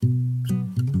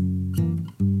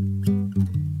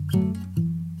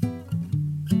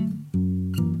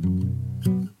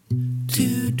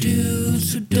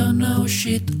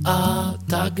shit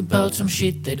talk about some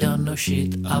shit they don't know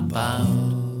shit about.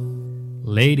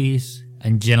 Ladies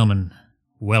and gentlemen,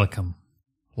 welcome.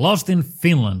 Lost in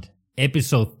Finland,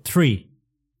 episode 3,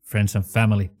 Friends and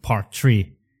Family, part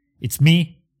 3. It's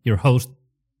me, your host,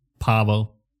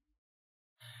 Paavo.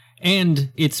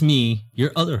 And it's me,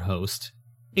 your other host,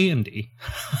 Andy.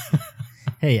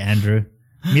 Hey Andrew,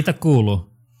 mitä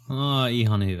kuuluu?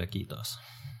 Ihan hyvä, kiitos.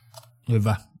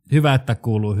 Hyvä. Hyvä, että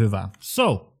kuuluu hyvä.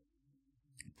 So,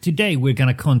 today we're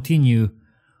gonna continue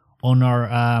on our,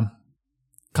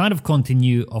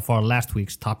 continue of our last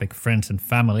week's topic, friends and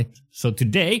family. So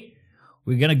today,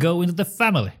 we're gonna go into the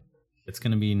family. It's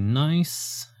gonna be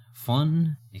nice,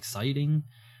 fun, exciting,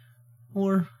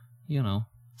 or,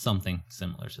 something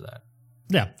similar to that.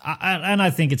 Yeah, and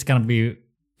I think it's gonna be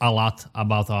a lot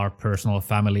about our personal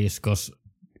families, because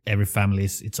every family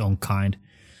is its own kind.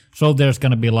 So there's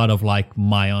going to be a lot of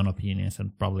my own opinions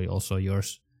and probably also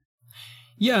yours.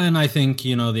 Yeah, and I think,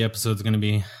 the episode's going to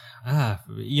be, I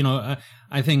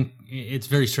think it's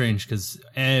very strange because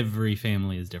every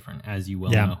family is different, as you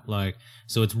well know.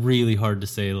 So it's really hard to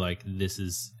say, this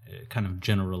is kind of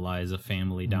generalize a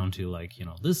family down to,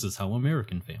 this is how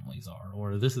American families are,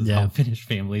 or this is how Finnish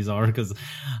families are, because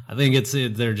I think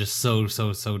they're just so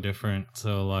different.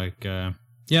 So,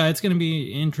 it's going to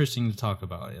be interesting to talk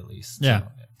about, at least. Yeah.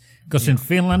 Because in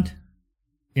Finland,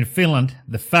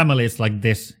 the family is like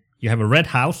this. You have a red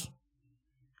house,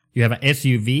 you have an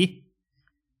SUV,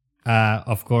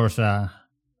 of course, a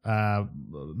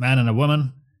man and a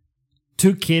woman,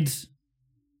 2 kids,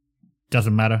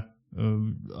 doesn't matter,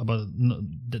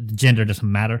 the gender doesn't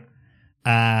matter.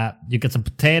 You get some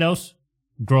potatoes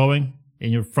growing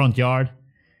in your front yard,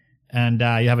 and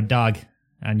you have a dog,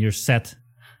 and you're set,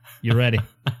 you're ready.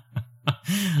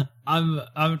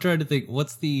 I'm trying to think,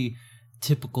 what's the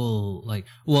typical,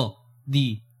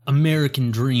 the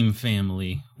American dream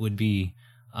family would be,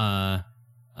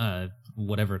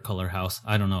 whatever color house,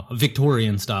 I don't know, a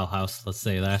Victorian style house, let's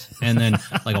say that, and then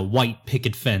a white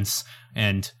picket fence,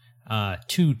 and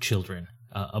 2 children,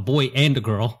 a boy and a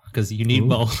girl, because you need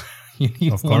both, you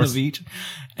need one of each,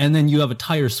 and then you have a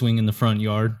tire swing in the front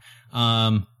yard.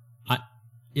 What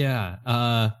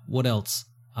else?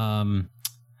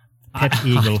 Pet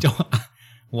eagle.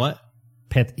 What?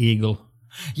 Pet eagle.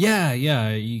 Yeah,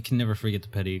 you can never forget the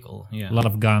pet eagle. Yeah. A lot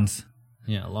of guns.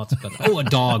 Yeah, lots of guns. Oh, a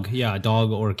dog. Yeah, a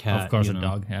dog or a cat. Of course, a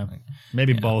dog, yeah.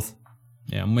 Maybe both.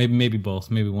 Yeah, maybe both.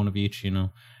 Maybe one of each,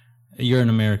 You're an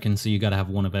American, so you got to have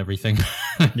one of everything.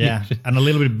 Yeah, and a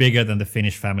little bit bigger than the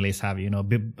Finnish families have, a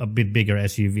bit bigger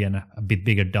SUV and a bit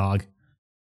bigger dog.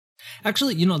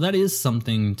 Actually, that is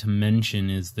something to mention,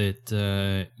 is that,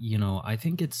 I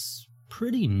think it's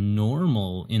pretty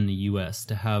normal in the U.S.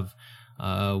 to have,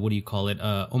 what do you call it,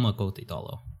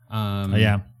 omakotitalo.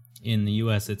 In the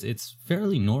U.S., it's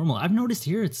fairly normal. I've noticed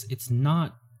here it's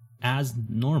not as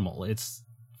normal. It's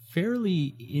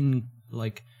fairly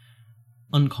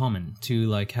uncommon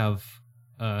to have,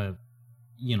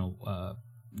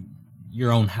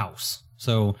 your own house.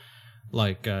 So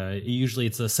usually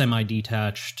it's a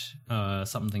semi-detached,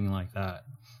 something like that.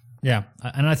 Yeah,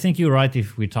 and I think you're right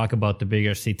if we talk about the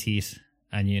bigger cities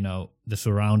and, the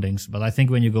surroundings. But I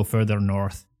think when you go further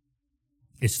north,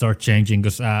 it starts changing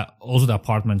because also the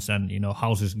apartments and,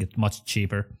 houses get much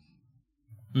cheaper.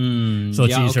 So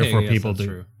it's easier for people to...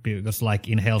 True. Because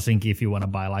in Helsinki, if you want to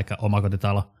buy a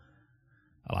omakotitalo,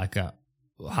 a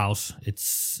house,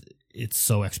 it's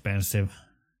so expensive,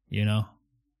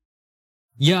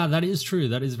 Yeah, that is true.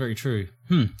 That is very true.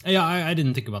 Yeah, I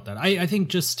didn't think about that. I think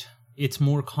just... it's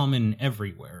more common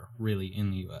everywhere, really,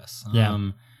 in the U.S.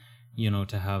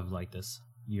 To have this,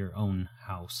 your own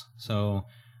house. So,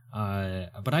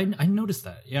 but I noticed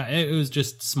that. Yeah, it was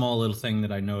just a small little thing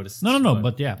that I noticed. No,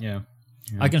 but yeah.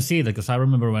 I can see that because I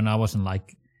remember when I was in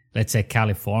let's say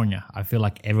California, I feel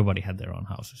like everybody had their own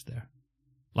houses there.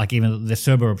 Even the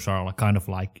suburbs are kind of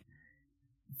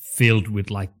filled with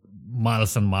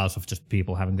miles and miles of just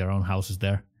people having their own houses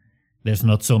there. There's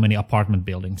not so many apartment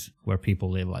buildings where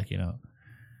people live,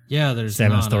 yeah, there's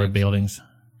 7-story buildings.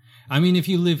 I mean, if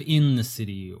you live in the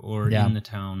city or in the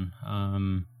town,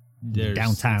 there's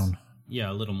downtown.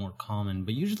 A little more common.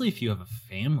 But usually, if you have a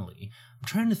family, I'm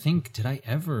trying to think, did I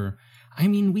ever? I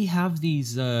mean, we have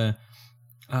these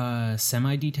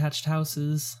semi-detached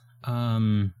houses.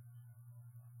 God,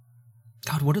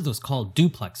 what are those called?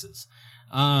 Duplexes.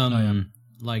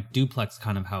 Duplex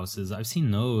kind of houses. I've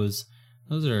seen those.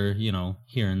 Those are,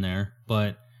 here and there.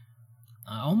 But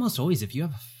almost always, if you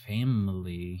have a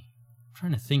family, I'm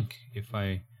trying to think if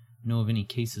I know of any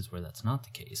cases where that's not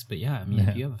the case. But yeah, I mean,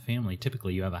 if you have a family,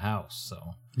 typically you have a house.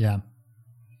 So yeah.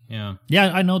 Yeah.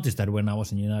 Yeah, I noticed that when I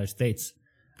was in the United States,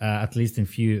 at least in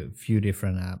few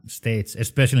different states,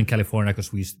 especially in California,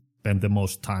 because we spent the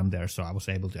most time there, so I was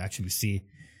able to actually see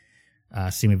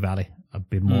Simi Valley a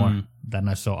bit more than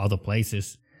I saw other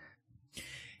places.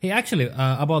 Hey, actually,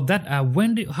 about that,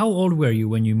 how old were you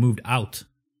when you moved out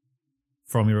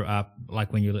from your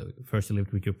like when you first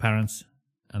lived with your parents,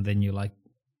 and then you like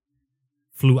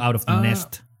flew out of the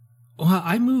nest? Well,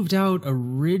 I moved out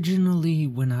originally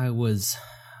when I was.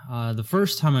 The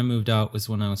first time I moved out was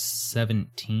when I was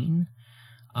 17.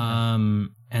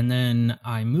 And then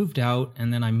I moved out,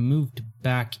 and then I moved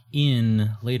back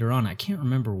in later on. I can't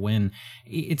remember when.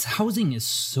 It's housing is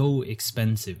so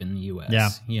expensive in the U.S. Yeah.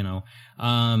 You know,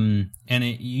 and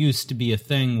it used to be a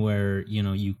thing where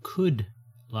you could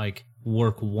like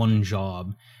work one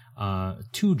job,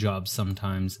 2 jobs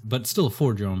sometimes, but still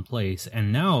afford your own place.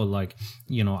 And now, like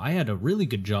I had a really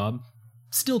good job,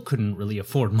 still couldn't really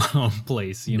afford my own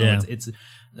place. It's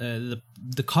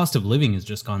the cost of living has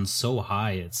just gone so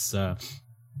high. It's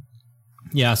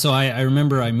yeah, so I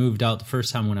remember I moved out the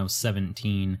first time when I was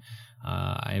 17.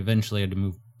 I eventually had to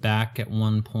move back at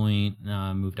one point,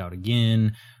 moved out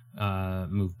again,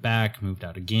 moved back, moved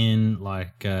out again.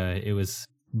 Like, it was...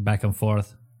 Back and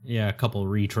forth. Yeah, a couple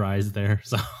retries there.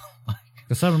 So,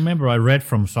 because I remember I read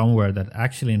from somewhere that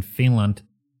actually in Finland,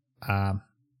 the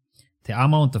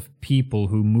amount of people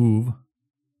who move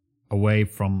away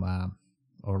from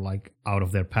or like out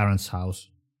of their parents' house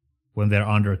when they're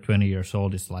under 20 years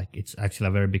old is like, it's actually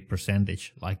a very big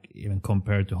percentage, like even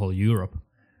compared to whole Europe.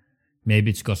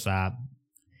 Maybe it's because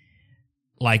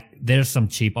like there's some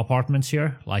cheap apartments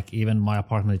here, like even my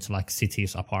apartment, it's like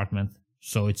city's apartment,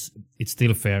 so it's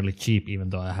still fairly cheap, even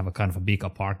though I have a kind of a big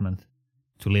apartment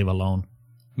to live alone,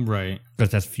 right?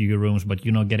 Because there's few rooms. But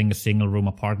getting a single room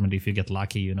apartment, if you get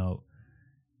lucky,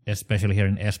 especially here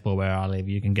in Espoo where I live,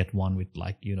 you can get one with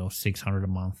like 600 a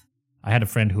month. I had a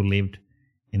friend who lived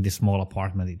in this small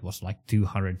apartment. It was like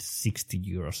 260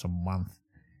 euros a month.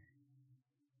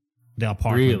 The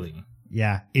apartment. Really?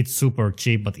 Yeah, it's super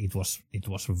cheap, but it was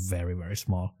very, very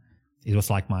small. It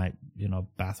was like my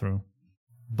bathroom.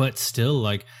 But still,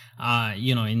 like,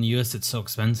 in the US, it's so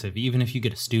expensive. Even if you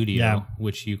get a studio,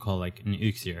 which you call like an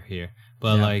yksiö here.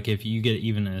 But like, if you get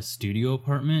even a studio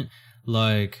apartment,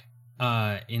 like,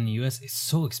 in the US, it's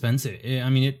so expensive. I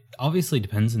mean, it obviously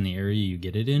depends on the area you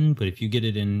get it in, but if you get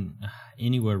it in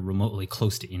anywhere remotely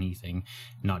close to anything,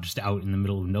 not just out in the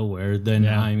middle of nowhere, then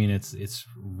I mean, it's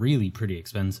really pretty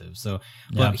expensive. So,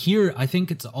 but here, I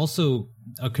think it's also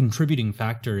a contributing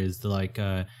factor is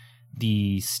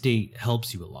the state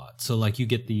helps you a lot. So like you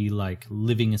get the like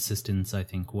living assistance, I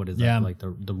think, what is that? Like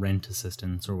the rent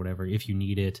assistance or whatever, if you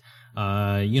need it.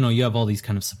 You have all these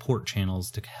kind of support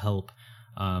channels to help.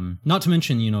 Not to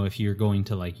mention, if you're going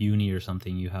to like uni or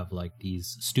something, you have like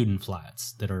these student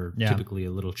flats that are typically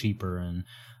a little cheaper and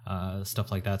stuff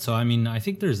like that. So, I mean, I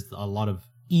think there's a lot of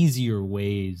easier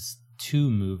ways to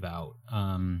move out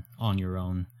on your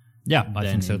own. Yeah, I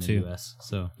think so too. US.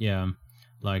 So, yeah,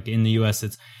 like in the US,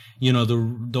 it's,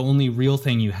 the only real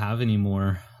thing you have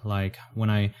anymore. Like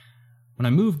when I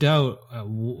moved out, I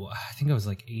think I was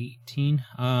like 18.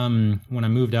 When I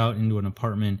moved out into an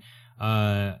apartment,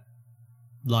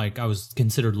 like I was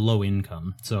considered low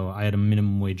income, so I had a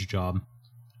minimum wage job,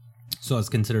 so I was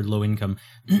considered low income.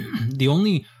 The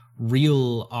only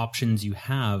real options you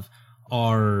have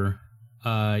are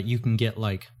you can get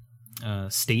like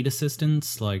state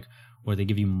assistance, like where they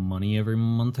give you money every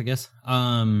month, I guess.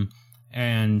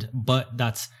 But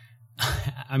that's,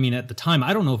 I mean, at the time,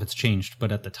 I don't know if it's changed,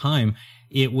 but at the time,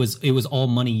 it was all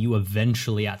money you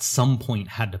eventually at some point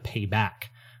had to pay back.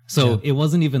 So it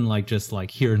wasn't even like just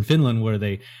like here in Finland where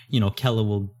they, Kela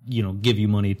will, give you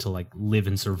money to like live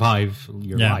and survive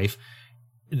your life.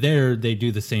 There they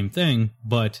do the same thing,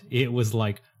 but it was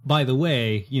like, by the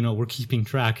way, we're keeping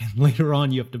track, and later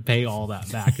on you have to pay all that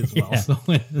back as well. So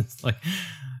it's like,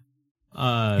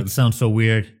 it sounds so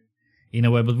weird in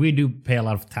a way, but we do pay a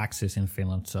lot of taxes in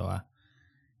Finland, so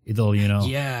it all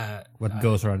what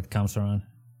goes around, it comes around.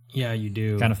 Yeah, you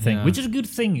do. Kind of thing, which is a good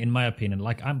thing in my opinion.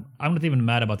 Like I'm not even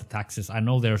mad about the taxes. I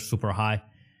know they're super high,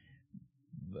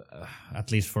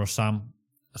 at least for some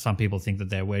people think that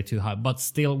they're way too high. But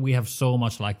still, we have so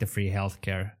much like the free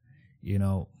healthcare,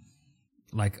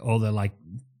 like all the like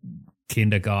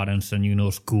kindergartens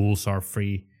and schools are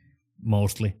free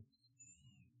mostly,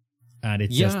 and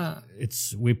it's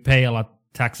just we pay a lot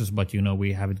taxes, but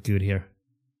we have it good here,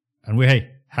 and we're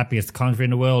happiest country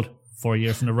in the world 4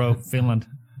 years in a row, Finland.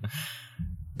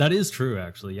 That is true,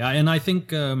 actually. Yeah, and I think,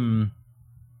 that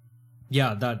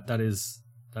is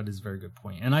a very good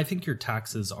point. And I think your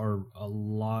taxes are a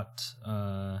lot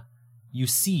you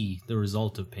see the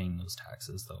result of paying those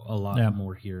taxes, though, a lot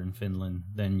more here in Finland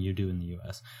than you do in the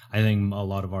U.S. I think a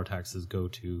lot of our taxes go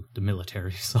to the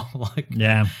military, so like,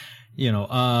 but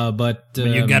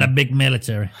you got a big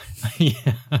military.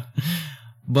 Yeah,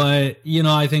 but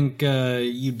I think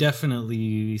you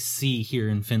definitely see here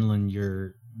in Finland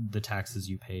the taxes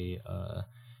you pay.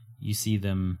 You see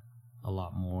them a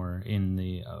lot more in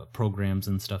the programs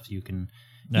and stuff you can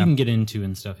get into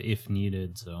and stuff if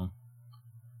needed. So.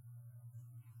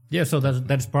 Yeah, so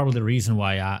that's probably the reason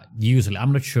why usually,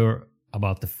 I'm not sure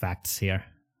about the facts here,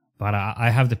 but I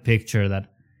have the picture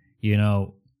that,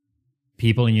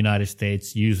 people in the United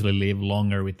States usually live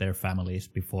longer with their families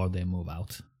before they move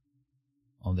out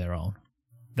on their own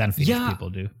than Finnish people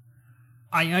do.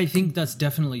 I think that's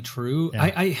definitely true.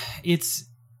 Yeah.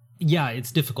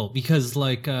 It's difficult because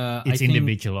like it's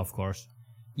individual, of course.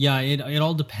 Yeah, it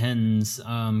all depends.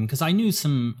 Because I knew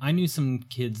some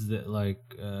kids that like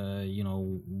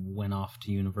went off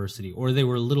to university, or they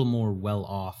were a little more well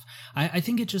off. I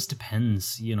think it just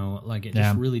depends. Like it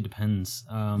just really depends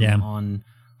on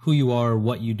who you are,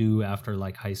 what you do after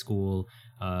like high school.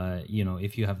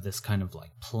 If you have this kind of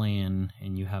like plan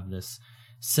and you have this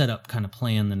set up kind of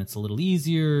plan, then it's a little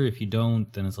easier. If you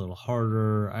don't, then it's a little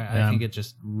harder. I think it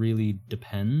just really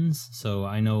depends. So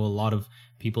I know a lot of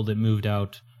people that moved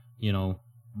out,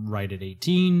 right at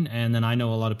 18, and then I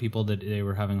know a lot of people that they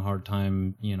were having a hard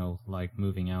time, like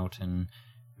moving out and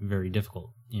very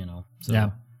difficult,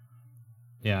 So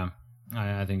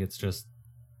I think it's just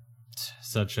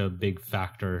such a big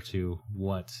factor to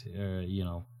what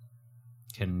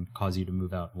can cause you to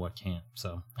move out and what can't.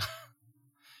 So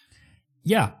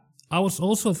yeah, I was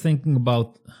also thinking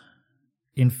about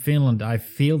in Finland, I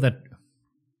feel that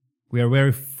we are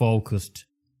very focused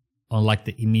on like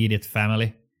the immediate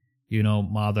family,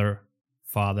 mother,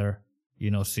 father,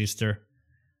 sister,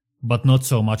 but not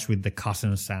so much with the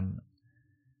cousins and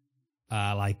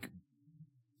like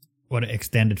what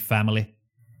extended family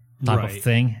type of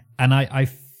thing. And I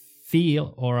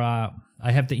feel, or I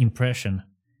have the impression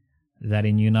that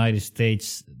in United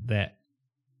States the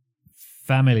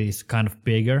family is kind of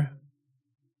bigger,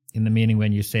 in the meaning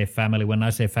when you say family. When I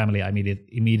say family, I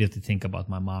immediately think about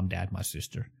my mom, dad, my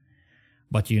sister.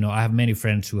 But I have many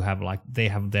friends who have they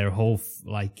have their whole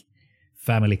like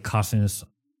family, cousins,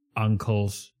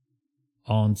 uncles,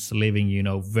 aunts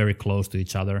living very close to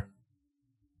each other.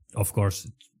 Of course,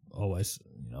 it's always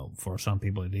for some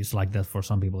people it is like that. For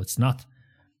some people it's not.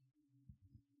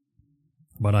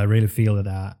 But I really feel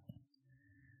that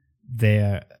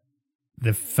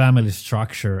the family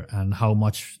structure and how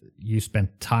much you spend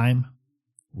time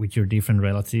with your different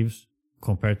relatives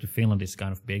compared to Finland is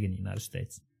kind of big in the United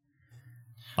States.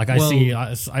 Like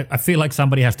I feel like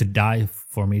somebody has to die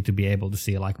for me to be able to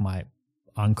see like my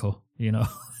uncle, in a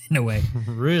way.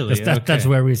 Really? That's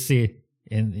where we see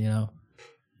in,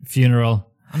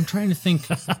 funeral. I'm trying to think.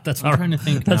 That's trying to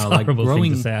think that's now. That's like horrible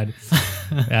growing. thing to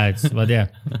say. But yeah.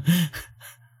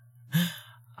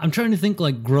 I'm trying to think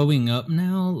like growing up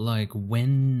now, like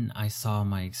when I saw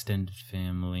my extended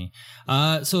family.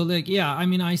 So like, yeah, I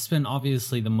mean, I spent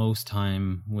obviously the most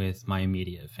time with my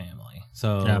immediate family.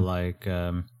 So like,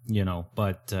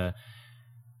 but I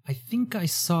think I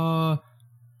saw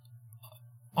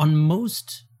on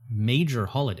most major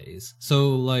holidays.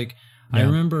 So like, I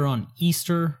remember on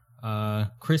Easter,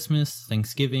 Christmas,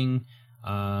 Thanksgiving,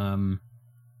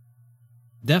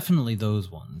 definitely those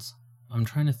ones. I'm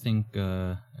trying to think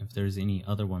if there's any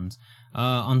other ones.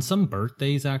 On some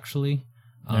birthdays, actually.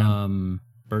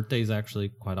 Birthdays, actually,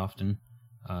 quite often.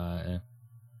 On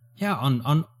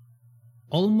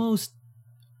almost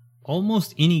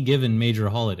any given major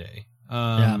holiday.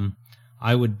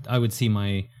 I would see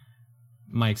my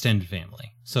extended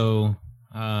family. So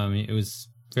it was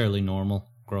fairly normal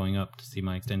growing up to see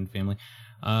my extended family.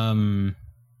 I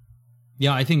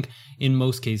think in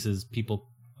most cases people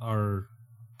are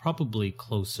probably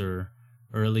closer,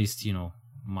 or at least,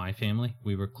 my family,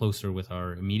 we were closer with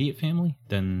our immediate family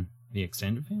than the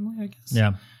extended family, I guess.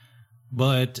 Yeah.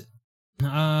 But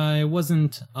I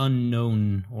wasn't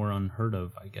unknown or unheard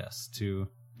of, I guess, to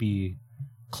be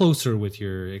closer with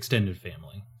your extended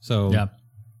family. So yeah.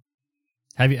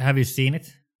 Have you seen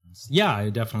it? Yeah,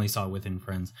 I definitely saw it within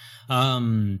friends.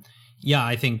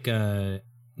 I think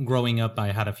growing up,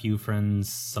 I had a few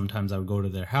friends. Sometimes I would go to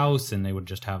their house and they would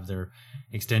just have their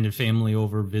extended family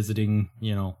over visiting,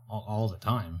 all the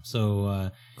time.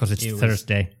 So, because it's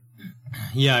Thursday.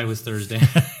 It was Thursday.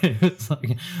 It's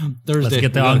like Thursday. Let's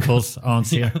get the uncles, aunts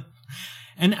here.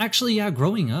 And actually,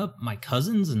 growing up, my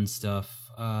cousins and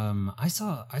stuff, I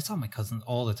saw my cousins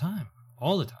all the time.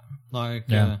 Like,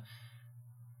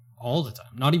 all the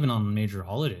time. Not even on major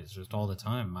holidays, just all the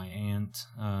time. My aunt,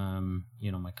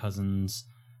 my cousins,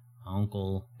 my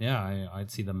uncle. Yeah,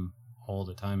 I'd see them all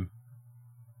the time.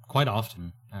 Quite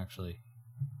often, actually.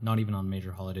 Not even on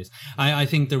major holidays. I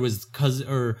think there was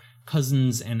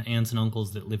cousins and aunts and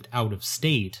uncles that lived out of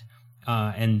state,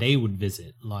 and they would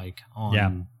visit like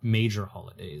on major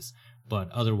holidays. But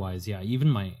otherwise, yeah, even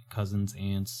my cousins,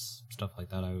 aunts, stuff like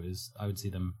that, I would see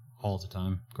them all the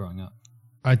time growing up.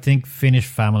 I think Finnish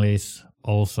families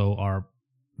also are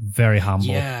very humble.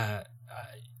 Yeah.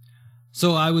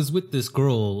 So I was with this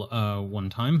girl one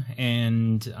time,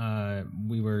 and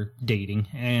we were dating,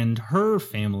 and her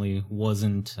family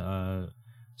wasn't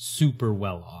super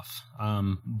well off,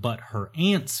 but her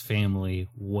aunt's family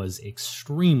was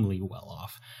extremely well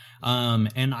off.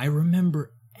 And I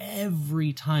remember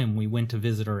every time we went to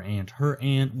visit her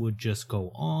aunt would just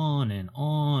go on and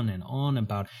on and on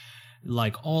about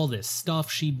like all this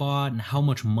stuff she bought and how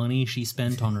much money she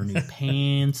spent on her new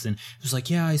pants. And it was like,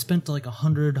 yeah, I spent like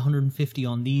 $150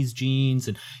 on these jeans.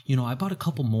 And, I bought a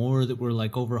couple more that were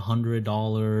like over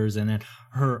 $100. And then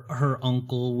her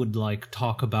uncle would like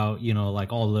talk about,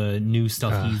 like all the new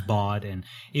stuff he's bought. And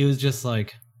it was just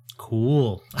like,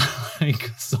 cool.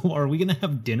 Like, so are we going to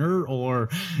have dinner or,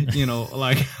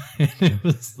 like, it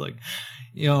was like,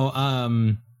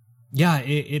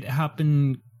 it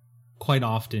happened quite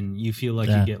often. You feel like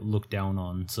you get looked down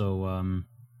on, so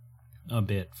a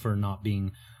bit for not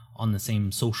being on the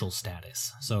same social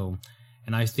status. So,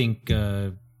 and I think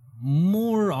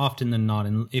more often than not,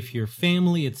 and if you're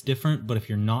family, it's different. But if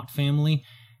you're not family,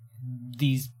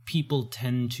 these people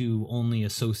tend to only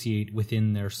associate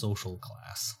within their social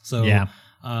class. So,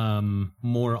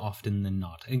 more often than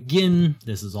not. Again,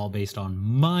 this is all based on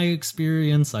my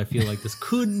experience. I feel like this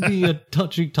could be a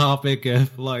touchy topic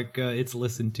if it's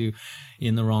listened to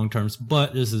in the wrong terms,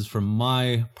 but this is from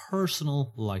my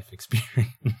personal life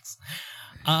experience.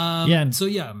 So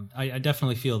yeah, I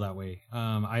definitely feel that way.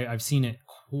 I've seen it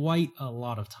quite a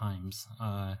lot of times.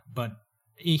 But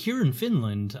here in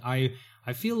Finland, I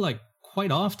feel like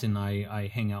quite often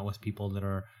I hang out with people that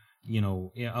are,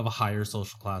 of a higher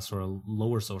social class or a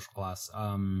lower social class,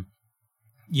 and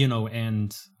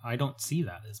I don't see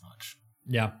that as much.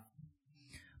 Yeah.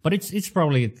 But it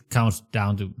probably comes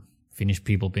down to Finnish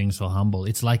people being so humble.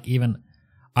 It's like even,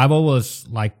 I've always,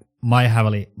 like, my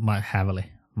family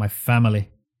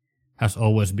has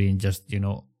always been just,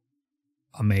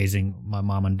 amazing. My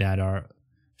mom and dad are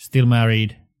still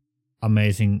married,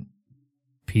 amazing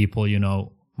people,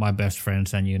 my best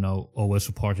friends, and, always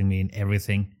supporting me in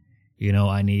everything.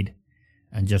 I need,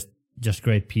 and just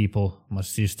great people. My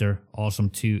sister,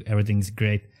 awesome too. Everything's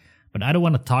great, but I don't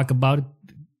want to talk about it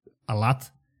a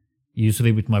lot.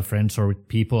 Usually with my friends or with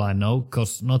people I know,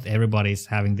 because not everybody is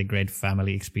having the great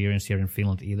family experience here in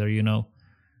Finland either.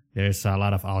 There's a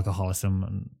lot of alcoholism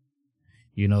and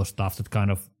stuff that kind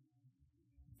of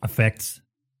affects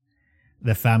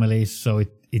the families. So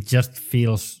it just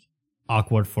feels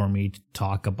awkward for me to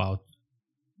talk about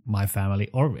my family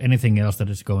or anything else that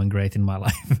is going great in my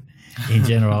life in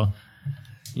general.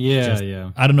 Yeah.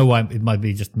 I don't know why, it might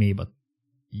be just me, but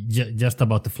just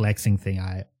about the flexing thing,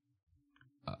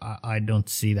 I don't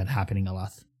see that happening a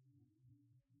lot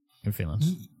in Finland.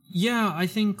 Yeah, I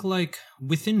think like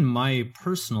within my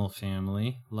personal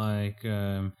family, like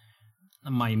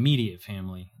my immediate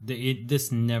family,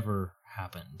 this never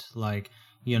happened. Like,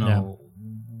 we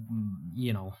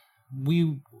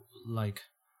like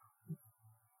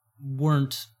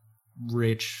weren't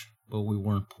rich, but we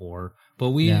weren't poor.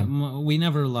 But we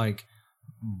never like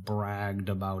bragged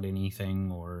about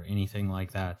anything or anything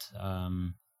like that.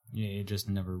 It just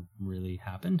never really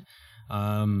happened.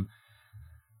 But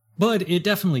it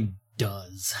definitely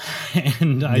does.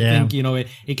 And I think,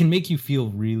 it can make you feel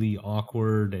really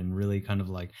awkward and really kind of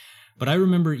like, but I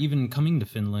remember even coming to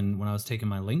Finland when I was taking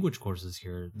my language courses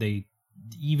here,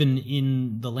 even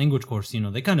in the language course,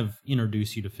 they kind of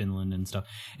introduce you to Finland and stuff.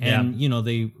 And,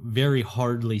 they very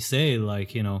hardly say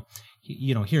like,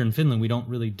 here in Finland, we don't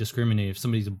really discriminate if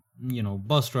somebody's a,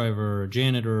 bus driver, a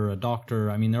janitor, a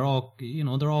doctor. I mean, they're all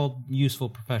useful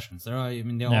professions. They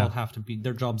all have to be,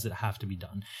 they're jobs that have to be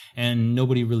done. And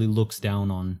nobody really looks down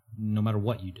on no matter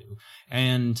what you do.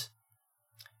 And,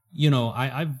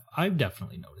 I've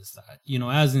definitely noticed that,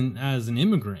 as an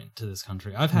immigrant to this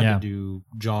country, I've had to do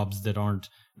jobs that aren't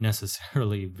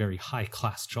necessarily very high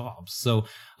class jobs. So,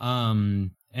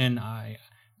 and I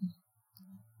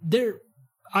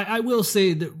will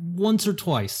say that once or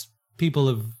twice people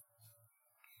have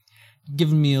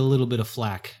given me a little bit of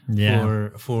flack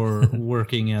for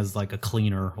working as like a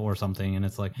cleaner or something. And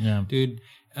it's like, dude,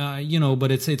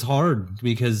 but it's hard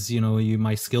because,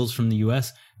 my skills from the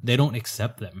US, they don't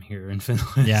accept them here in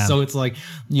Finland. Yeah. So it's like,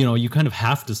 you kind of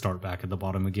have to start back at the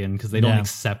bottom again because they don't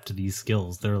accept these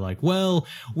skills. They're like, well,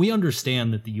 we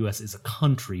understand that the US is a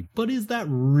country, but is that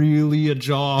really a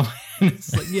job? And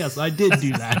it's like, yes, I did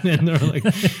do that. And they're like,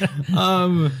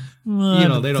 I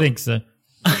don't think so.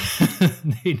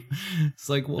 It's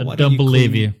like, well, why don't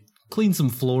believe you. Clean some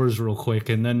floors real quick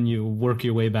and then you work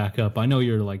your way back up. I know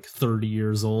you're like 30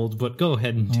 years old, but go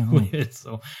ahead and do it.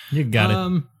 So you got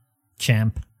it,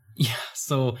 champ. Yeah.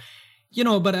 So,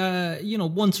 but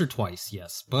once or twice,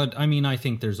 yes. But I mean, I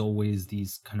think there's always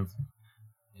these kind of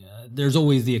there's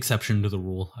always the exception to the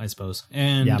rule, I suppose.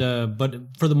 And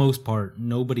but for the most part,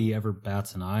 nobody ever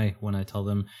bats an eye when I tell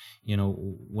them,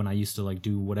 when I used to like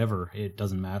do whatever, it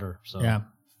doesn't matter. So yeah.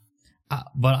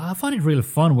 But I find it really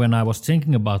fun when I was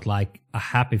thinking about like a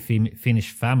happy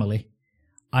Finnish family.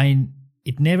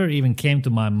 It never even came to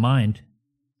my mind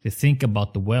to think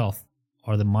about the wealth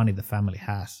or the money the family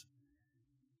has.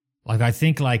 Like I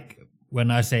think like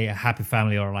when I say a happy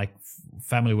family or like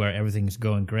family where everything is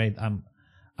going great, I'm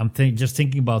just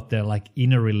thinking about the like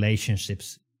inner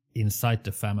relationships inside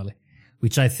the family,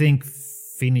 which I think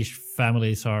Finnish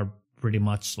families are pretty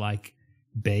much like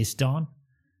based on.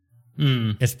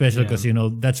 Especially because,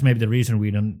 that's maybe the reason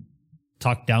we don't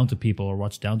talk down to people or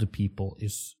watch down to people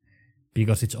is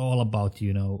because it's all about,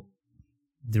 the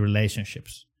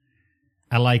relationships.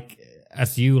 And like,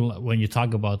 when you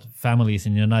talk about families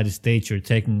in the United States, you're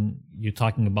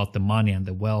talking about the money and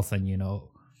the wealth and,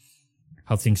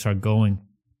 how things are going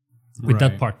with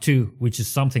that part too, which is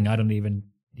something I don't even,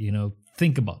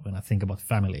 think about when I think about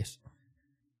families.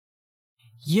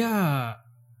 Yeah.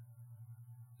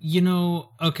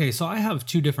 Okay, so I have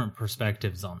two different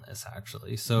perspectives on this,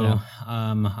 actually. So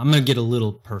I'm going to get a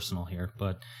little personal here,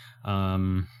 but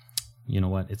you know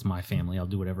what? It's my family. I'll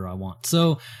do whatever I want.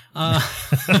 So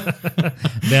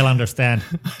they'll understand.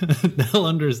 They'll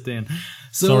understand.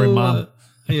 So, sorry, Mom.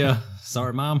 Yeah,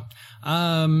 sorry, Mom.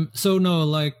 So no,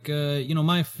 like,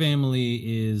 my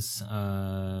family is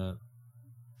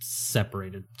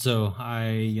separated. So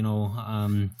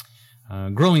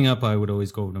growing up, I would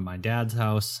always go to my dad's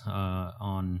house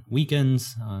on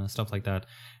weekends, stuff like that,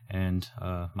 and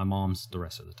my mom's the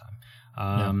rest of the time.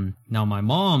 Now, my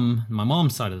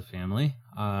mom's side of the family,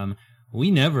 we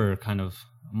never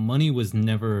money's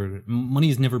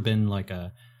never been like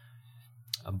a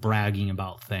bragging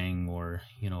about thing or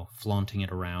flaunting it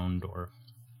around or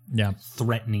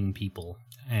threatening people,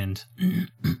 and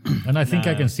I think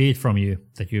I can see it from you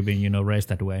that you've been raised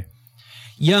that way.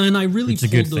 Yeah, and I really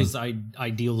pulled those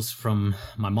ideals from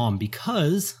my mom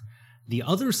because the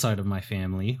other side of my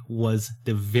family was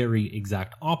the very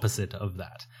exact opposite of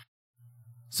that.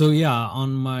 So yeah,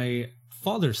 on my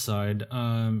father's side,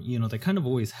 they kind of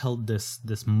always held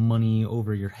this money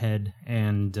over your head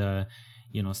and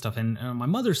stuff. And on my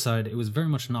mother's side, it was very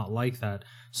much not like that.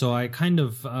 So I kind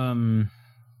of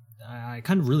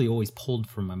really always pulled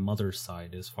from my mother's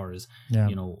side as far as,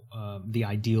 the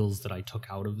ideals that I took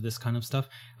out of this kind of stuff.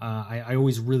 I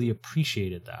always really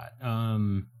appreciated that,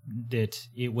 that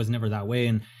it was never that way.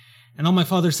 And on my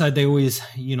father's side, they always,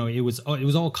 it was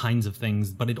all kinds of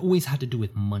things, but it always had to do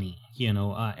with money,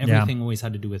 everything always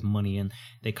had to do with money. And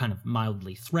they kind of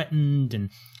mildly threatened and,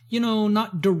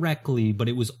 not directly, but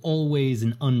it was always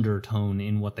an undertone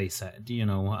in what they said,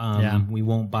 we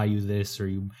won't buy you this, or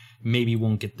you maybe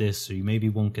won't get this, or you maybe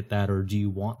won't get that, or do you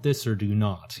want this or do you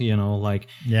not,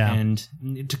 and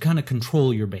to kind of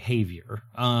control your behavior.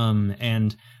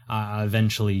 And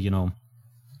eventually,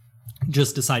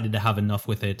 just decided to have enough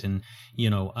with it. And,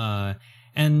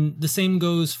 and the same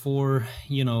goes for,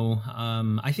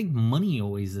 I think money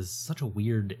always is such a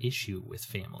weird issue with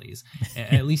families,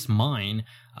 at least mine.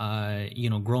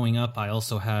 Growing up, I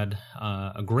also had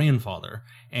a grandfather,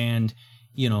 and,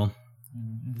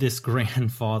 this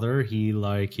grandfather, he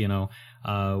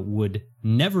would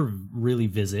never really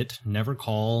visit, never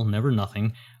call, never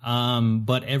nothing.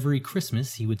 But every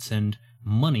Christmas he would send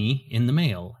money in the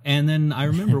mail. And then I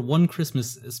remember one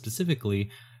Christmas specifically,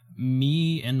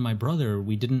 me and my brother,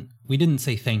 we didn't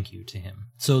say thank you to him.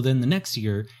 So then the next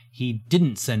year he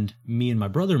didn't send me and my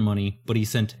brother money, but he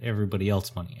sent everybody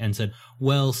else money and said,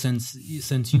 well, since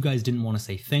you guys didn't want to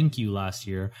say thank you last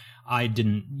year, I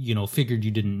didn't, figured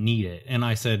you didn't need it. And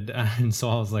I said, and so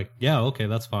I was like, yeah, okay,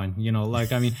 that's fine.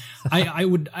 I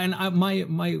would,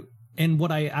 and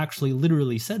what I actually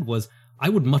literally said was, I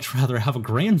would much rather have a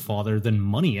grandfather than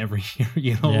money every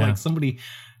year, like somebody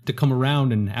to come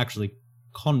around and actually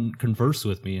converse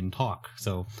with me and talk.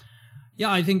 So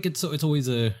yeah, I think it's always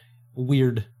a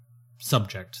weird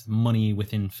subject, money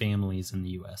within families in the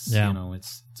US.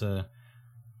 It's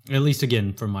at least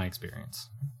again from my experience.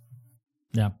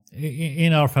 Yeah,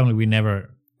 in our family we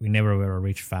never were a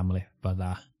rich family, but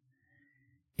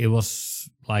it was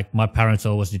like my parents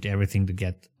always did everything to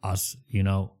get us,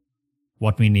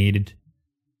 what we needed,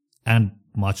 and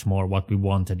much more what we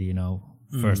wanted.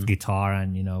 First guitar,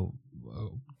 and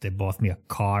they bought me a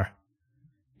car.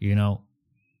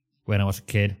 When I was a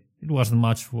kid, it wasn't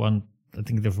much. I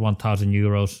think there was 1,000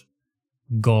 euros.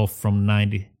 Golf from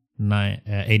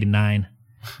 89.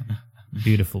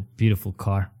 Beautiful, beautiful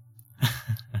car.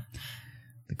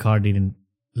 The car didn't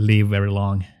live very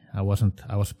long. I was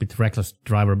a bit reckless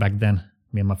driver back then.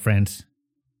 Me and my friends.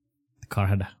 The car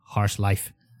had a harsh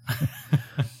life.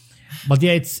 But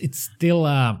yeah, it's still.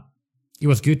 It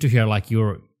was good to hear like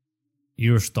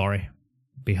your story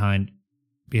behind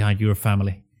your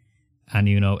family, and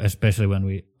especially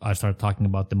when I started talking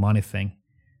about the money thing,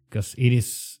 because it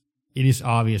is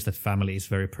obvious that family is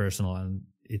very personal, and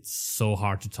it's so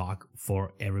hard to talk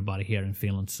for everybody here in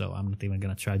Finland. So I'm not even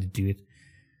gonna try to do it.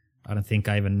 I don't think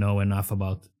I even know enough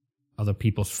about other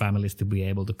people's families to be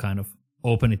able to kind of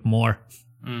open it more.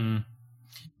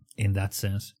 In that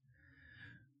sense,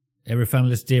 every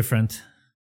family is different.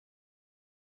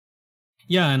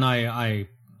 Yeah, and I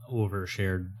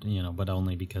overshared, but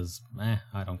only because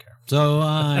I don't care. So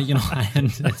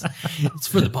it's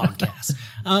for the podcast.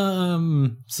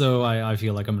 So I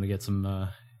feel like I'm gonna get some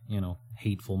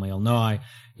hateful mail. No,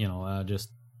 just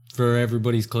for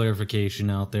everybody's clarification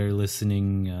out there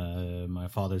listening, my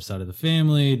father's side of the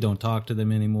family don't talk to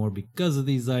them anymore because of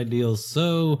these ideals.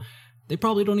 So they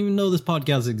probably don't even know this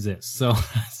podcast exists. So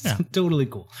it's totally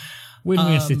cool.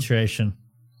 Win-win situation.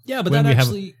 Yeah, but when that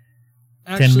actually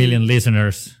 10 million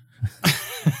listeners.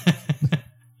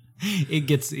 It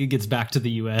gets back to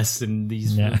the US, and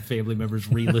these family members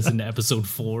re-listen to episode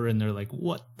 4, and they're like,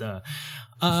 "What the?"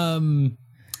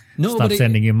 No, stop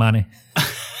sending you money.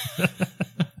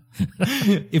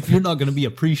 If you're not going to be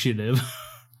appreciative.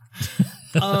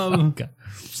 Okay.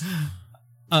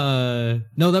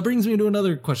 No, that brings me to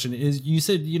another question. Is you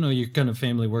said your kind of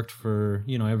family worked for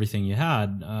everything you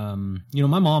had.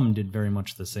 My mom did very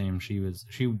much the same. She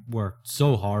worked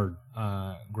so hard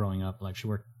growing up. Like she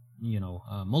worked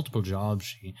multiple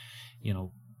jobs.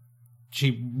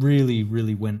 She really,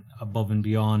 really went above and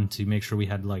beyond to make sure we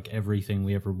had like everything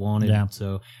we ever wanted. Yeah.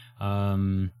 So, I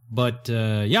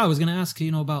was gonna ask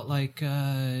about like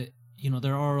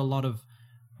there are a lot of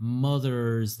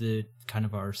mothers that kind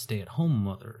of are stay-at-home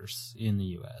mothers in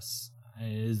the US.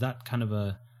 Is that kind of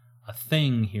a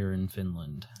thing here in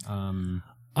Finland?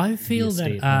 I feel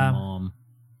that mom.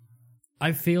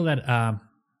 I feel that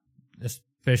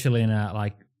especially in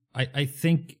I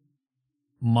think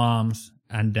moms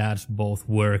and dads both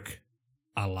work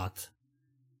a lot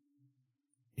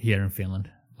here in Finland.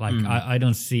 Like I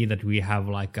don't see that we have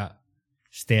like a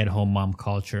stay-at-home mom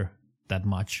culture that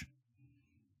much.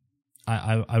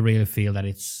 I really feel that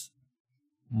it's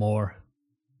more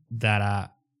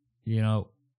that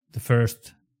the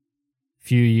first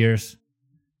few years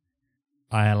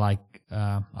I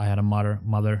had a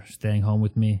mother staying home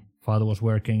with me. Father was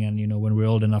working, and when we're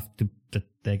old enough to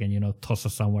they can toss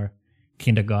us somewhere,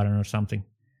 kindergarten or something,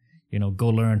 go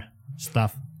learn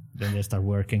stuff, then they start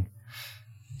working.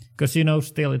 Because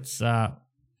still it's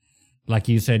like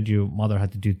you said, your mother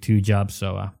had to do 2 jobs,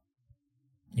 so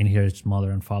in here it's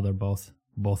mother and father both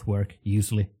work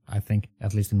usually. I think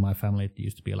at least in my family it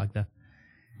used to be like that.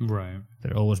 Right.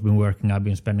 They've always been working. I've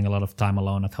been spending a lot of time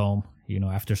alone at home,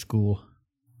 after school.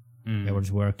 They were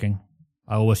just working.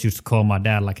 I always used to call my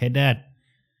dad like, "Hey Dad,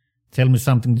 tell me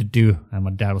something to do." And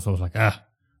my dad was always like,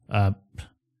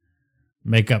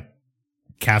 make a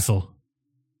castle.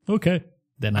 Okay.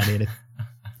 Then I did it.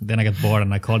 Then I got bored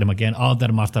and I called him again. Oh,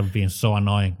 that must have been so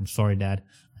annoying. I'm sorry, Dad.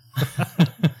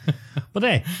 But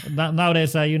hey,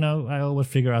 nowadays, I always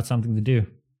figure out something to do.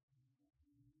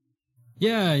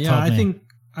 Yeah.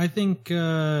 I think,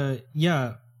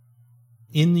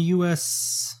 in the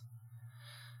US,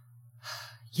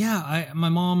 my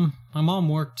mom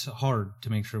worked hard to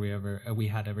make sure we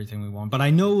had everything we want. But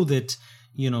I know that,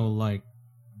 like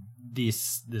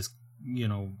this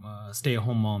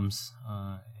stay-at-home moms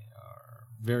are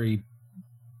very,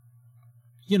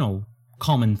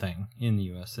 common thing in the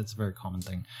US. It's a very common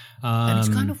thing. And it's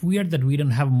kind of weird that we don't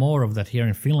have more of that here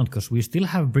in Finland, because we still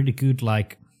have pretty good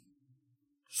like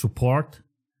support,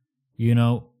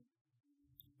 even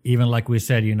like we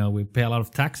said, we pay a lot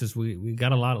of taxes. We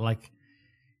got a lot of like,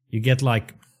 you get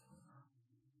like,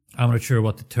 I'm not sure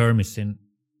what the term is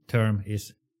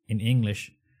in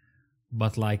English,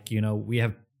 but like, we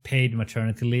have paid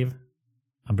maternity leave.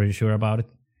 I'm pretty sure about it.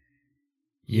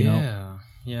 You know?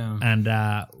 Yeah. And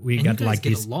we and got you guys like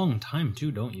get this a long time too,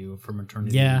 don't you, for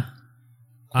maternity leave? leave?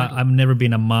 I've never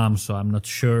been a mom, so I'm not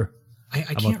sure. I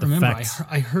can't remember.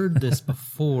 I heard this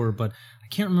before, but I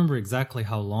can't remember exactly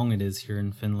how long it is here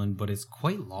in Finland. But it's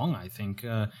quite long, I think.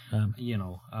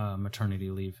 Maternity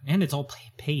leave, and it's all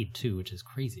paid too, which is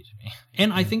crazy to me.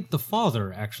 And I think the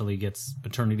father actually gets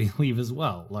maternity leave as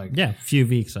well. Like, yeah, a few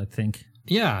weeks, I think.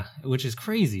 Yeah, which is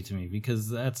crazy to me because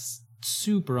that's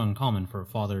super uncommon for a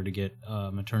father to get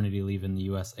maternity leave in the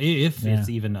U.S. If it's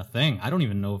even a thing. I don't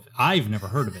even know if I've never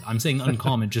heard of it. I'm saying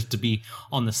uncommon just to be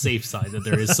on the safe side that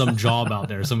there is some job out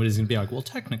there. Somebody's gonna be like, well,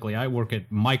 technically, I work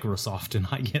at Microsoft and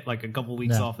I get like a couple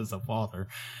weeks off as a father,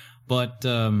 but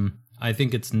I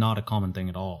think it's not a common thing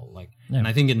at all. Like, and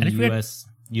I think in the U.S.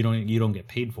 you don't get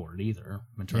paid for it either,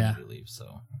 maternity leave.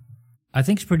 So I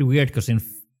think it's pretty weird because in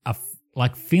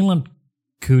like Finland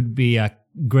could be a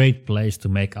great place to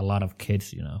make a lot of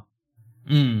kids,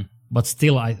 but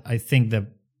still I think that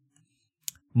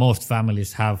most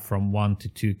families have from 1 to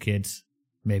 2 kids,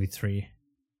 maybe 3,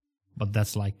 but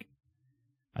that's like,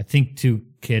 I think 2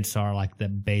 kids are like the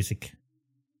basic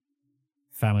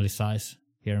family size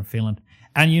here in Finland.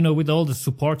 And with all the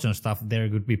supports and stuff, there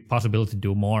could be possibility to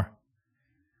do more,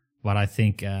 but I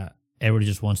think everybody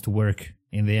just wants to work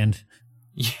in the end.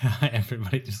 Yeah,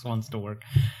 everybody just wants to work.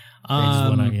 They just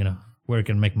want to work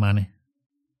and make money.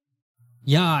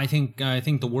 Yeah, I think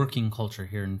the working culture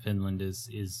here in Finland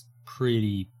is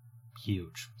pretty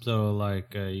huge. So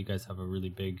like you guys have a really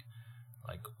big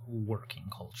like working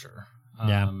culture.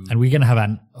 And we're gonna have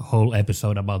a whole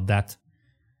episode about that.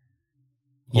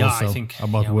 Yeah, also, I think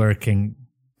about working,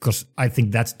 because I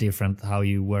think that's different how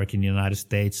you work in the United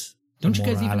States. Don't you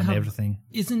guys even have everything?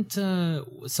 Isn't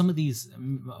some of these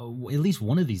at least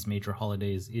one of these major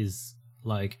holidays is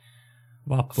like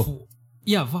Vappu.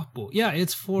 Vappu. Yeah,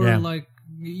 it's for like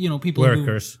people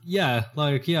workers.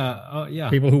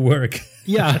 People who work.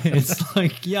 Yeah, it's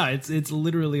like it's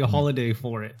literally a holiday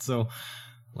for it. So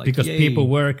like, because people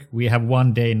work, we have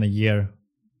one day in a year.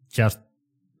 Just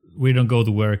we don't go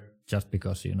to work just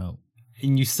because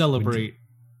and you celebrate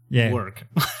work.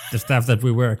 The stuff that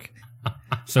we work.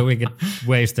 So we get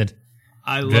wasted.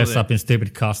 I love dress it. up in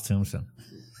stupid costumes and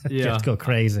just go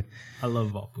crazy. I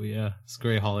love Vappu. Yeah, it's a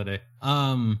great holiday.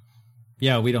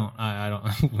 We don't. I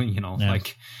don't.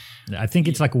 Like. I think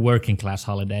it's like a working class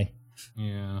holiday.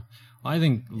 Yeah, I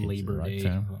think Labor Day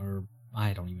or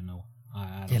I don't even know.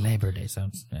 I don't know. Labor Day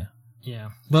sounds. Yeah,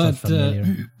 but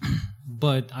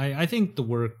I think the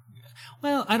work.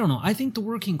 Well, I don't know. I think the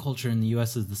working culture in the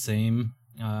U.S. is the same.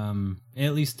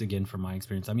 At least again from my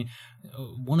experience. I mean,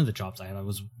 one of the jobs I had, I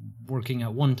was working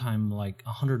at one time like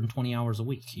 120 hours a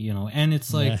week, and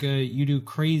it's like you do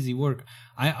crazy work.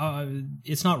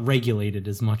 It's not regulated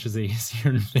as much as it is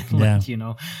here in Finland,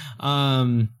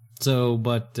 So,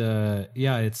 but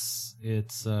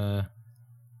it's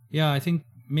I think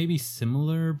maybe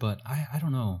similar, but I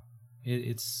don't know.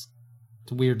 It's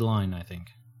a weird line, I think.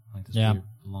 Like this weird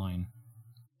line.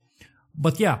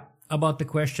 But about the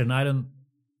question, I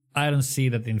don't see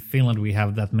that in Finland we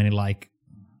have that many like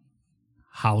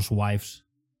housewives,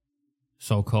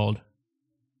 so called.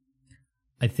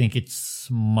 I think it's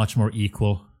much more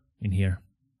equal in here.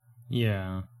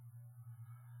 Yeah.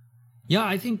 Yeah,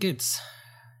 I think it's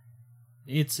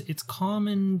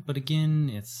common, but again,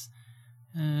 it's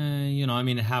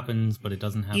it happens, but it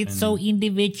doesn't happen. It's so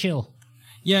individual.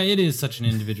 Yeah, it is such an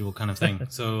individual kind of thing.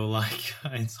 So, like,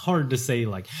 it's hard to say,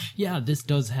 like, yeah, this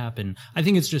does happen. I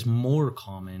think it's just more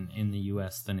common in the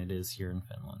U.S. than it is here in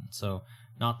Finland. So,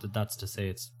 not that that's to say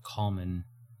it's common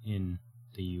in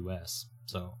the U.S.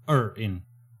 So, the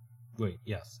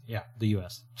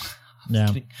U.S.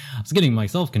 I was getting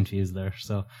myself confused there.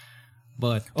 So,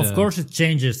 but of course it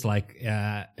changes, like,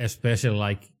 especially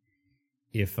like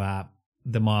if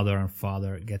the mother and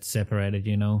father get separated,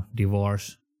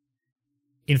 divorce.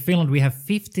 In Finland, we have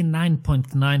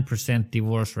 59.9%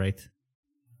 divorce rate.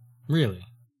 Really?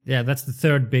 Yeah, that's the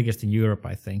 3rd biggest in Europe,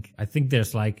 I think. I think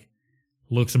there's like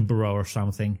Luxembourg or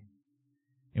something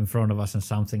in front of us and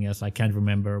something else. I can't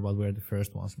remember what were the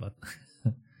first ones, but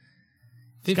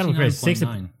it's kind of crazy.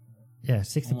 60%.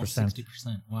 Almost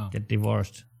 60%. Wow. Get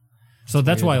divorced. So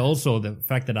that's why also the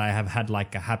fact that I have had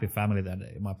like a happy family,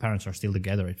 that my parents are still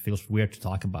together, it feels weird to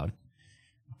talk about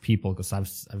people because I've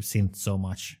seen it so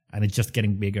much, and it's just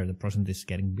getting bigger. The percent is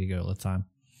getting bigger all the time.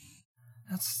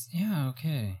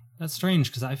 Okay. That's strange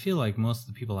because I feel like most of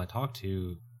the people I talk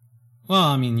to, well,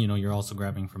 I mean, you're also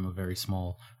grabbing from a very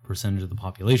small percentage of the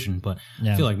population, but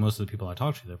I feel like most of the people I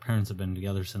talk to, their parents have been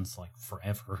together since like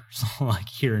forever. So like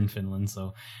here in Finland,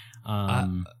 so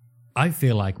I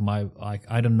feel like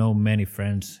I don't know many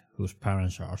friends whose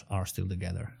parents are still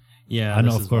together. Yeah, I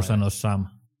know, of course, I know some.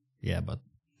 Yeah, but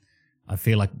I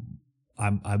feel like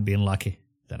I've been lucky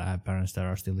that I have parents that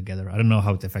are still together. I don't know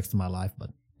how it affects my life, but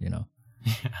Yeah.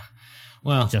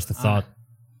 Well, just a thought.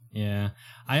 Yeah.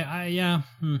 I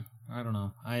don't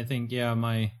know. I think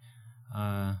my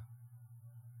I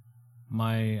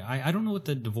don't know what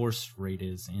the divorce rate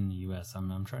is in the US.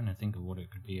 I'm trying to think of what it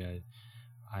could be.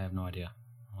 I have no idea.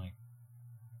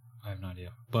 I have no idea.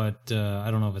 But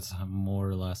I don't know if it's more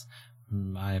or less.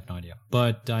 I have no idea.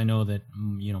 But I know that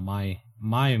my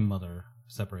mother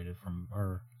separated from,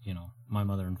 or my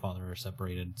mother and father are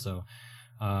separated. So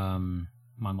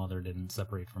my mother didn't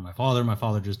separate from my father. My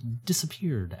father just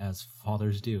disappeared, as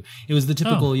fathers do. It was the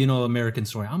typical, American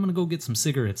story. I'm gonna go get some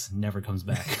cigarettes. Never comes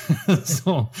back.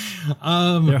 So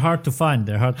they're hard to find.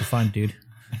 Dude.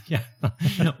 Yeah,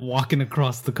 walking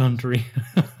across the country.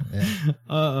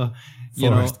 Yeah.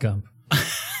 Forrest Gump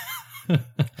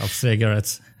of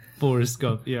cigarettes. Forrest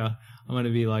Gump. Yeah, I'm gonna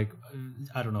be like,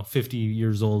 I don't know, 50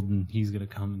 years old, and he's gonna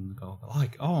come and go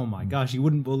like, oh my gosh, you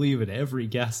wouldn't believe it. Every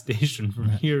gas station from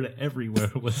here to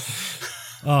everywhere was.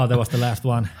 Oh, that was the last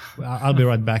one. I'll be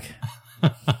right back.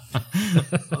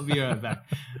 I'll be right back.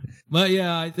 But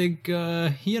yeah, I think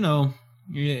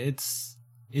it's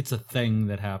a thing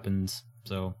that happens.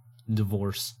 So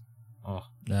divorce. Oh,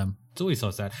 damn. It's always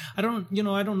so sad. I don't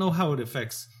know how it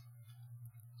affects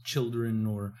children,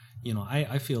 or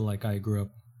I feel like I grew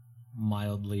up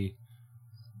mildly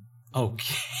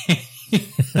okay.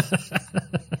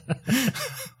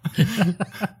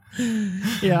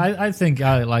 Yeah, I think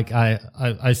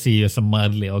I see you as a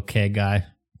mildly okay guy.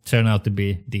 Turn out to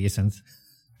be decent.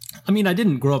 I mean, I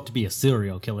didn't grow up to be a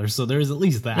serial killer, so there's at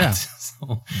least that. Yeah.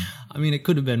 So, I mean, it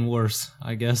could have been worse,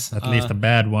 I guess. At least a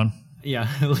bad one. Yeah,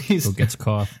 at least. Who gets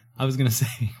caught. I was going to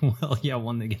say, well, yeah,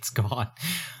 one that gets caught.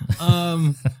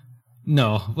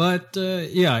 No, but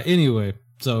anyway.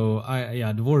 So,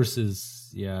 divorce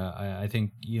is, I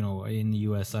think, in the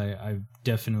U.S., I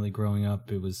definitely growing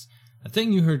up, it was a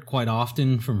thing you heard quite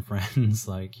often from friends,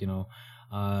 like,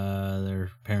 their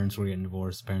parents were getting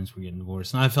divorced,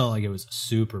 and I felt like it was a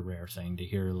super rare thing to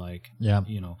hear, like,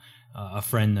 a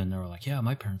friend, and they were like, yeah,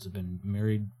 my parents have been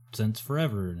married since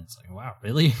forever, and it's like, wow,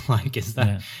 really? Like, is that?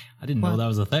 Yeah. I didn't know that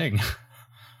was a thing.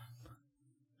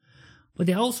 But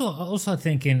they also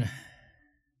thinking,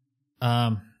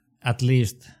 at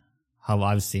least how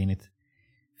I've seen it,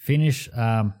 Finnish,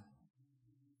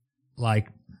 like,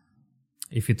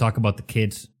 if you talk about the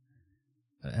kids,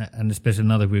 and especially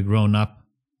now that we've grown up,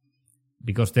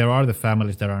 because there are the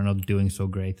families that are not doing so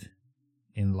great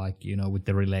in, like, with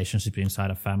the relationship inside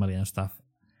a family and stuff.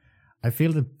 I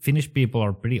feel that Finnish people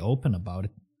are pretty open about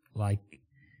it. Like,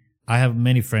 I have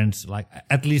many friends, like,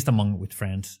 at least with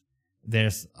friends, I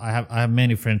have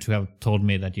many friends who have told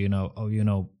me that,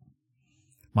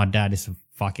 my dad is a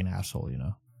fucking asshole,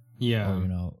 Yeah.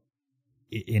 Or,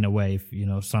 in a way, if,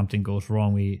 something goes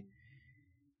wrong,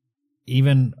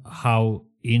 even how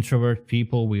introvert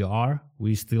people we are,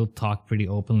 we still talk pretty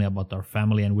openly about our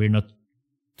family, and we're not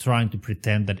trying to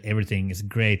pretend that everything is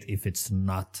great if it's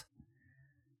not.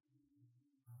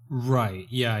 Right.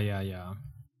 Yeah.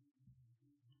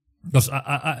 Because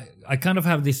I kind of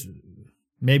have this,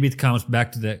 maybe it comes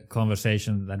back to the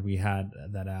conversation that we had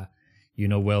that,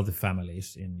 wealthy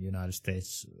families in the United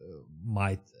States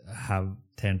might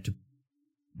tend to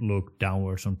look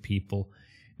downwards on people.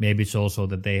 Maybe it's also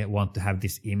that they want to have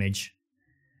this image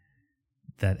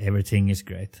that everything is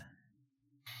great,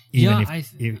 even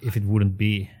if it wouldn't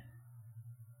be.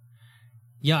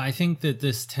 Yeah, I think that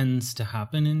this tends to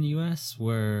happen in the U.S.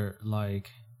 where,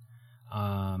 like,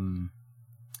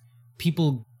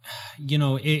 people,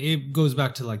 it goes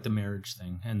back to, like, the marriage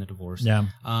thing and the divorce. Yeah.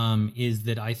 Is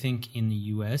that I think in the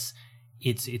U.S.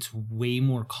 it's way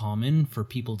more common for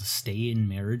people to stay in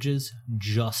marriages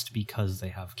just because they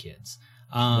have kids.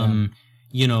 And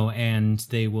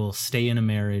they will stay in a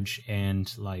marriage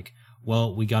and, like,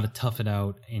 well, we got to tough it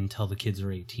out until the kids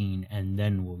are 18 and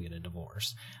then we'll get a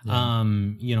divorce. Yeah.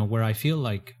 Where I feel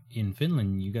like in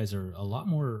Finland, you guys are a lot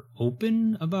more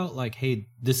open about, like, hey,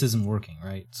 this isn't working,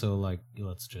 right? So, like,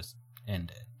 let's just end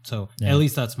it. So at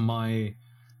least that's my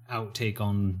outtake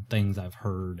on things I've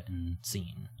heard and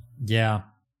seen. Yeah.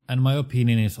 And my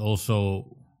opinion is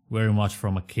also very much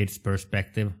from a kid's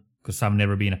perspective, because I've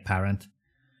never been a parent.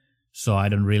 So I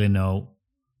don't really know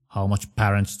how much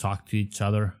parents talk to each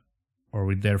other or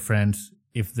with their friends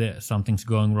if something's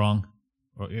going wrong,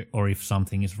 or if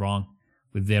something is wrong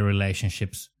with their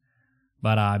relationships.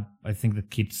 But I think the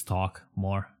kids talk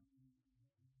more.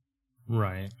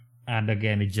 Right. And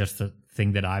again, it's just a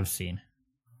thing that I've seen.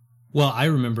 Well, I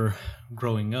remember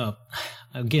growing up,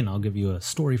 again, I'll give you a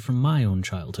story from my own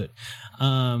childhood.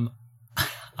 I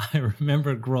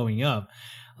remember growing up,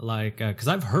 like, because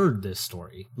I've heard this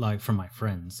story, like, from my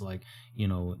friends, like, you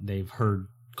know, they've heard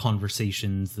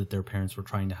conversations that their parents were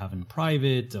trying to have in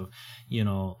private of, you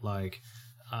know, like,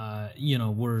 you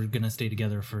know, we're gonna stay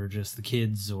together for just the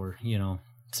kids, or, you know,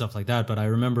 stuff like that. But I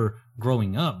remember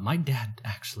growing up, my dad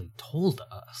actually told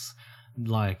us,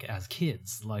 like, as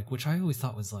kids, like, which I always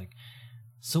thought was, like,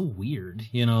 so weird,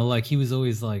 you know, like, he was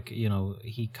always like, you know,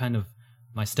 he kind of,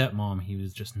 my stepmom, he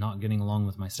was just not getting along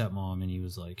with my stepmom, and he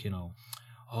was like, you know,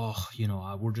 oh, you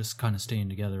know, we're just kind of staying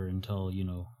together until, you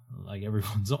know, like,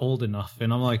 everyone's old enough.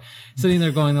 And I'm like sitting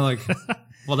there going like,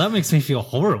 well, that makes me feel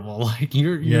horrible. Like,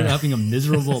 you're having a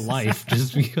miserable life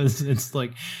just because it's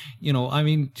like, you know, I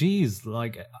mean, geez,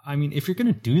 like, I mean, if you're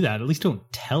going to do that, at least don't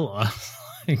tell us.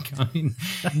 Like, I mean,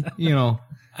 you know,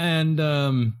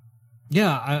 and,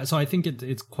 yeah, so I think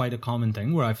it's quite a common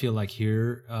thing where I feel like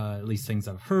here, at least things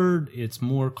I've heard, it's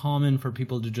more common for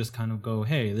people to just kind of go,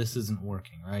 hey, this isn't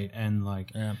working, right? And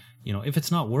like, you know, if it's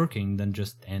not working, then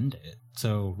just end it.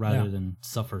 So rather than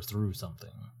suffer through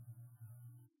something.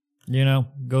 You know,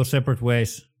 go separate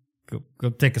ways.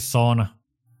 Go take a sauna.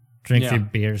 Drink few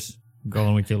beers. Go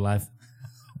on with your life.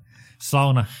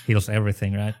 Sauna heals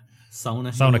everything, right?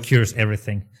 Sauna cures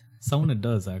everything. Sauna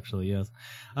does, actually, yes.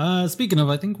 Speaking of,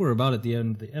 I think we're about at the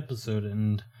end of the episode,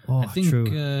 and I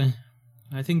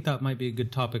think that might be a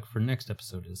good topic for next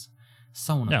episode is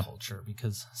sauna culture,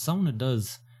 because sauna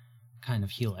does kind of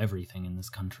heal everything in this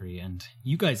country, and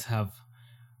you guys have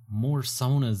more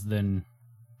saunas than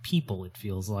people, it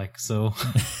feels like, so...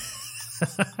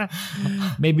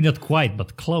 Maybe not quite,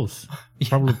 but close.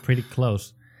 Probably pretty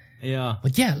close. Yeah.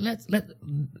 But yeah,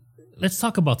 let's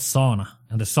talk about sauna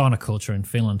and the sauna culture in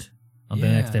Finland on the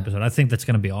next episode. I think that's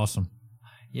going to be awesome.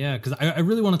 Yeah, because I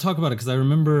really want to talk about it, because I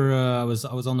remember I was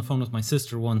on the phone with my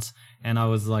sister once, and I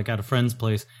was like at a friend's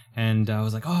place, and I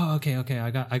was like, oh, okay, I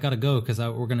got to go because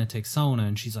we're going to take sauna.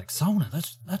 And she's like, sauna?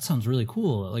 That sounds really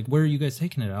cool. Like, where are you guys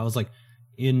taking it? I was like,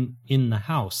 in the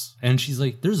house. And she's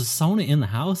like, there's a sauna in the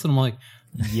house? And I'm like,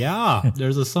 yeah,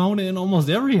 there's a sauna in almost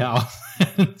every house.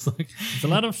 It's like, there's a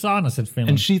lot of saunas in Finland.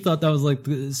 And she thought that was like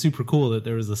super cool that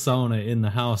there was a sauna in the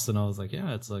house. And I was like,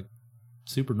 yeah, it's like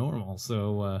super normal.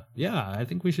 So yeah, I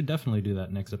think we should definitely do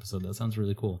that next episode. That sounds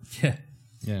really cool. Yeah.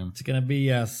 Yeah. It's going to be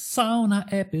a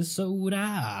sauna episode.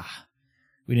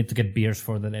 We need to get beers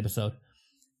for that episode.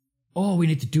 Oh, we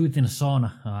need to do it in a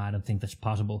sauna. I don't think that's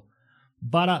possible.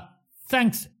 But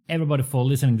thanks everybody for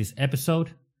listening to this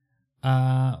episode.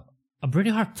 A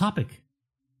pretty hard topic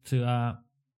to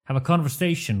have a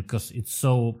conversation because it's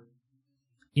so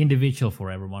individual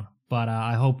for everyone. But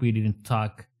I hope we didn't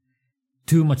talk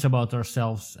too much about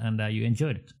ourselves and you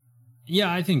enjoyed it.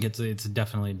 Yeah, I think it's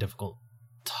definitely a difficult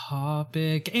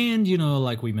topic. And, you know,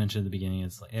 like we mentioned at the beginning,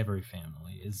 it's like every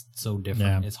family is so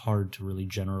different. Yeah. It's hard to really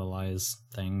generalize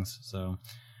things. So,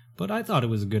 but I thought it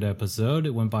was a good episode.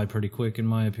 It went by pretty quick in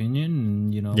my opinion.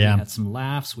 And, you know, we had some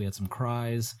laughs, we had some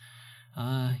cries.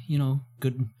 You know,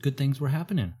 good things were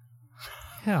happening.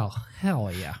 Hell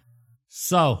yeah.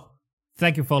 So,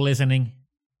 thank you for listening.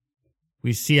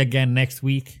 We see you again next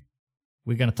week.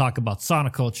 We're going to talk about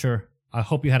sauna culture. I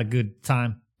hope you had a good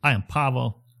time. I am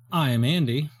Paavo. I am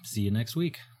Andy. See you next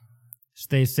week.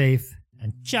 Stay safe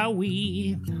and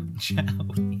ciao-y.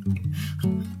 Ciao-y.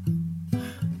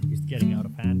 He's getting out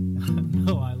of hand.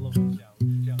 No, I love it.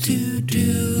 Ciao. Two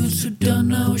dudes who don't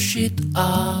know shit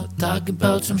are talking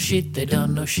about some shit they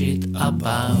don't know shit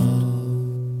about.